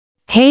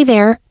Hey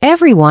there,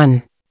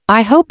 everyone!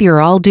 I hope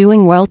you're all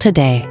doing well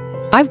today.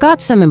 I've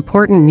got some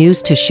important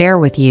news to share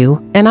with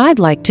you, and I'd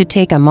like to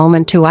take a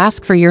moment to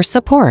ask for your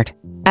support.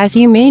 As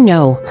you may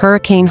know,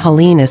 Hurricane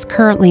Helene is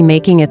currently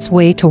making its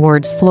way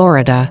towards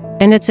Florida,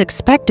 and it's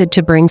expected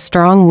to bring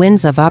strong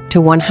winds of up to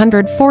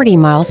 140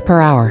 miles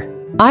per hour.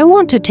 I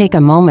want to take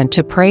a moment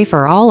to pray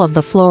for all of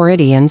the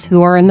Floridians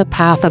who are in the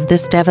path of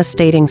this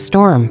devastating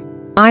storm.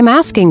 I'm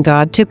asking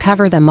God to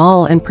cover them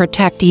all and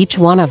protect each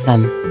one of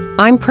them.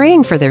 I'm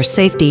praying for their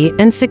safety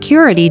and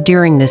security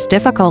during this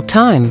difficult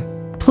time.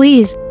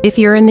 Please, if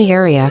you're in the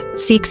area,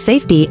 seek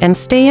safety and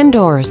stay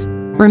indoors.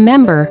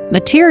 Remember,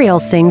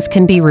 material things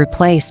can be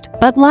replaced,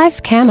 but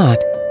lives cannot.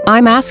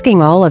 I'm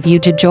asking all of you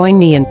to join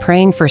me in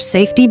praying for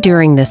safety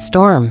during this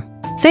storm.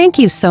 Thank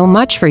you so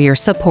much for your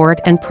support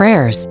and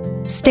prayers.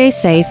 Stay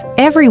safe,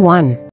 everyone.